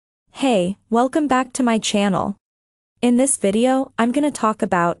Hey, welcome back to my channel. In this video, I'm gonna talk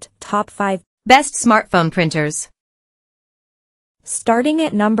about top 5 best smartphone printers. Starting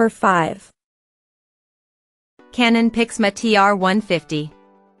at number 5. Canon Pixma TR150.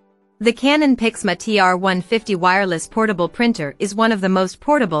 The Canon Pixma TR150 wireless portable printer is one of the most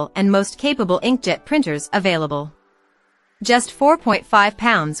portable and most capable inkjet printers available. Just 4.5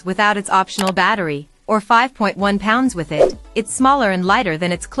 pounds without its optional battery, or 5.1 pounds with it, it's smaller and lighter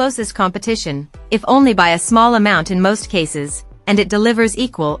than its closest competition, if only by a small amount in most cases, and it delivers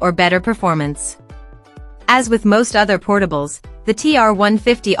equal or better performance. As with most other portables, the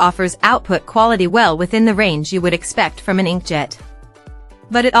TR150 offers output quality well within the range you would expect from an inkjet.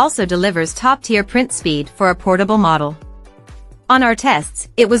 But it also delivers top-tier print speed for a portable model. On our tests,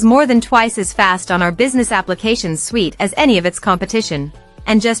 it was more than twice as fast on our business applications suite as any of its competition,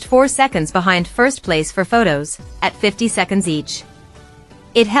 and just 4 seconds behind first place for photos, at 50 seconds each.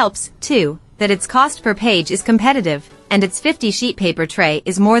 It helps, too, that its cost per page is competitive, and its 50 sheet paper tray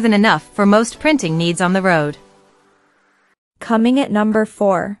is more than enough for most printing needs on the road. Coming at number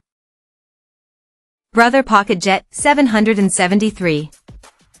 4. Brother PocketJet 773.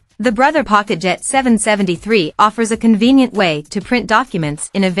 The Brother PocketJet 773 offers a convenient way to print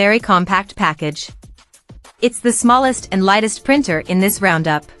documents in a very compact package. It's the smallest and lightest printer in this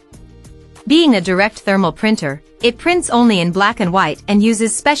roundup. Being a direct thermal printer, it prints only in black and white and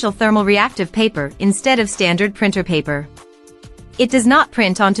uses special thermal reactive paper instead of standard printer paper. It does not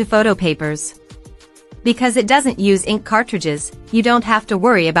print onto photo papers. Because it doesn't use ink cartridges, you don't have to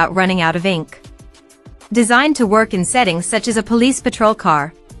worry about running out of ink. Designed to work in settings such as a police patrol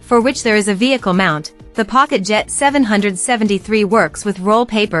car, for which there is a vehicle mount, the PocketJet 773 works with roll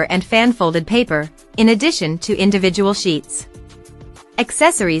paper and fan-folded paper, in addition to individual sheets.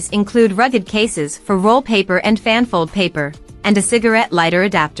 Accessories include rugged cases for roll paper and fan-fold paper, and a cigarette lighter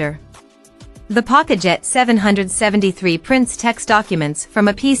adapter. The PocketJet 773 prints text documents from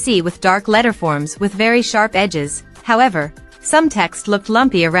a PC with dark letterforms with very sharp edges. However, some text looked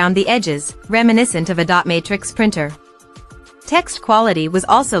lumpy around the edges, reminiscent of a dot matrix printer. Text quality was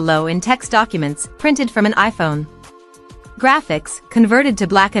also low in text documents printed from an iPhone. Graphics, converted to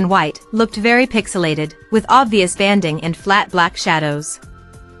black and white, looked very pixelated, with obvious banding and flat black shadows.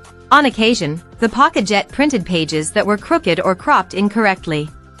 On occasion, the PocketJet printed pages that were crooked or cropped incorrectly.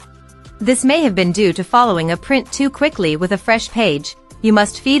 This may have been due to following a print too quickly with a fresh page. You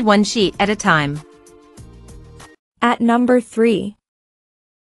must feed one sheet at a time. At number 3.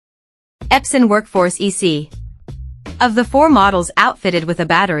 Epson Workforce EC. Of the 4 models outfitted with a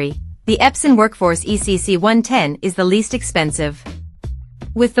battery, the Epson Workforce ECC110 is the least expensive.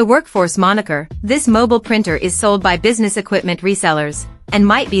 With the Workforce moniker, this mobile printer is sold by business equipment resellers, and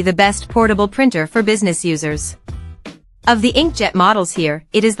might be the best portable printer for business users. Of the inkjet models here,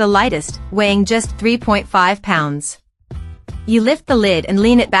 it is the lightest, weighing just 3.5 pounds. You lift the lid and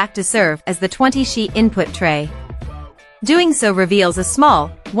lean it back to serve as the 20-sheet input tray. Doing so reveals a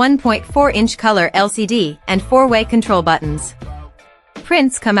small, 1.4-inch color LCD and 4-way control buttons.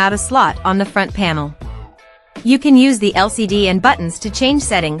 Prints come out a slot on the front panel. You can use the LCD and buttons to change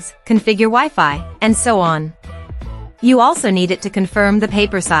settings, configure Wi-Fi, and so on. You also need it to confirm the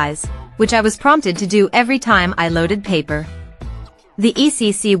paper size, which I was prompted to do every time I loaded paper. The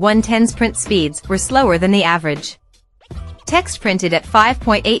ECC110's print speeds were slower than the average. Text printed at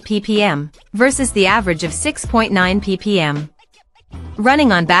 5.8 ppm, versus the average of 6.9 ppm.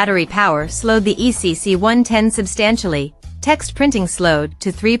 Running on battery power slowed the ECC110 substantially. Text printing slowed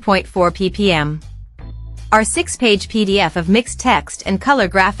to 3.4 ppm. Our 6-page PDF of mixed text and color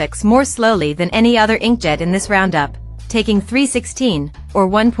graphics more slowly than any other inkjet in this roundup, taking 316, or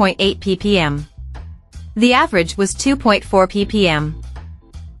 1.8 ppm. The average was 2.4 ppm.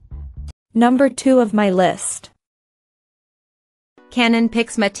 Number 2 of my list. Canon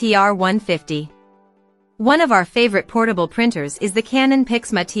Pixma TR150. One of our favorite portable printers is the Canon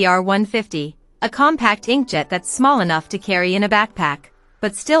Pixma TR150, a compact inkjet that's small enough to carry in a backpack,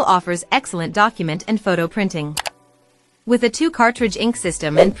 but still offers excellent document and photo printing. With a 2-cartridge ink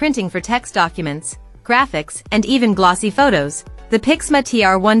system and printing for text documents, graphics, and even glossy photos, the Pixma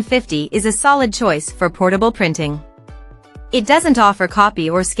TR150 is a solid choice for portable printing. It doesn't offer copy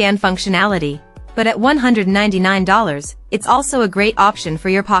or scan functionality, but at $199, it's also a great option for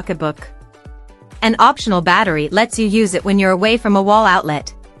your pocketbook. An optional battery lets you use it when you're away from a wall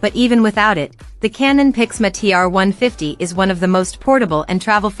outlet, but even without it, the Canon Pixma TR150 is one of the most portable and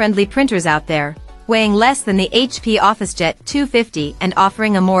travel-friendly printers out there, weighing less than the HP OfficeJet 250 and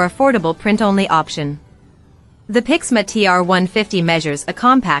offering a more affordable print-only option. The Pixma TR150 measures a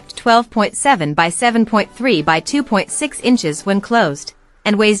compact 12.7 by 7.3 by 2.6 inches when closed,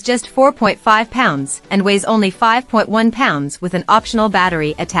 and weighs just 4.5 pounds and weighs only 5.1 pounds with an optional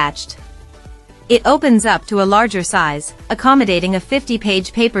battery attached. It opens up to a larger size, accommodating a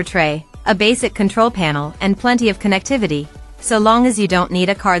 50-page paper tray, a basic control panel and plenty of connectivity, so long as you don't need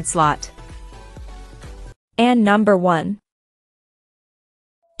a card slot. And number 1.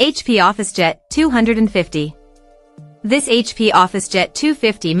 HP OfficeJet 250. This HP OfficeJet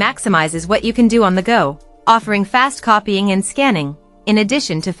 250 maximizes what you can do on the go, offering fast copying and scanning, in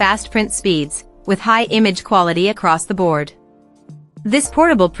addition to fast print speeds, with high image quality across the board. This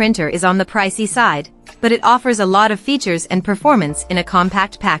portable printer is on the pricey side, but it offers a lot of features and performance in a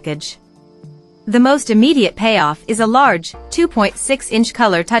compact package. The most immediate payoff is a large, 2.6-inch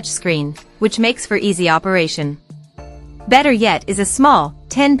color touchscreen, which makes for easy operation. Better yet is a small,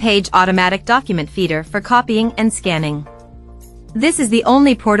 10-page automatic document feeder for copying and scanning. This is the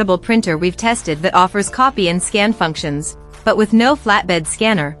only portable printer we've tested that offers copy and scan functions, but with no flatbed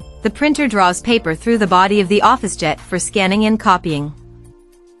scanner, the printer draws paper through the body of the OfficeJet for scanning and copying.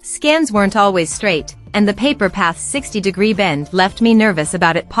 Scans weren't always straight, and the paper path's 60-degree bend left me nervous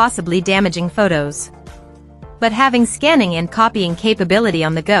about it possibly damaging photos. But having scanning and copying capability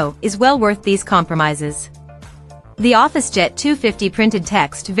on the go is well worth these compromises. The OfficeJet 250 printed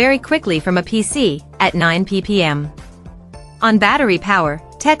text very quickly from a PC, at 9 ppm. On battery power,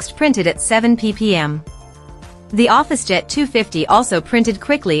 text printed at 7 ppm. The OfficeJet 250 also printed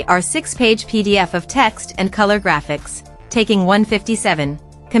quickly our 6-page PDF of text and color graphics, taking 157,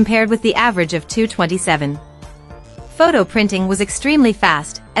 compared with the average of 227. Photo printing was extremely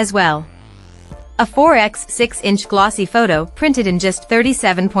fast, as well. A 4x 6-inch glossy photo printed in just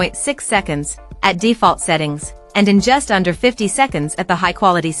 37.6 seconds, at default settings, and in just under 50 seconds at the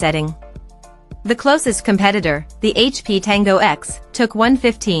high-quality setting. The closest competitor, the HP Tango X, took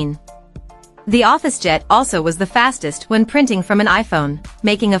 115. The OfficeJet also was the fastest when printing from an iPhone,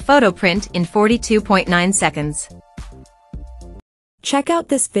 making a photo print in 42.9 seconds. Check out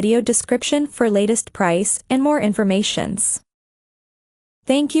this video description for latest price and more informations.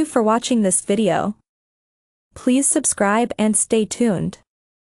 Thank you for watching this video. Please subscribe and stay tuned.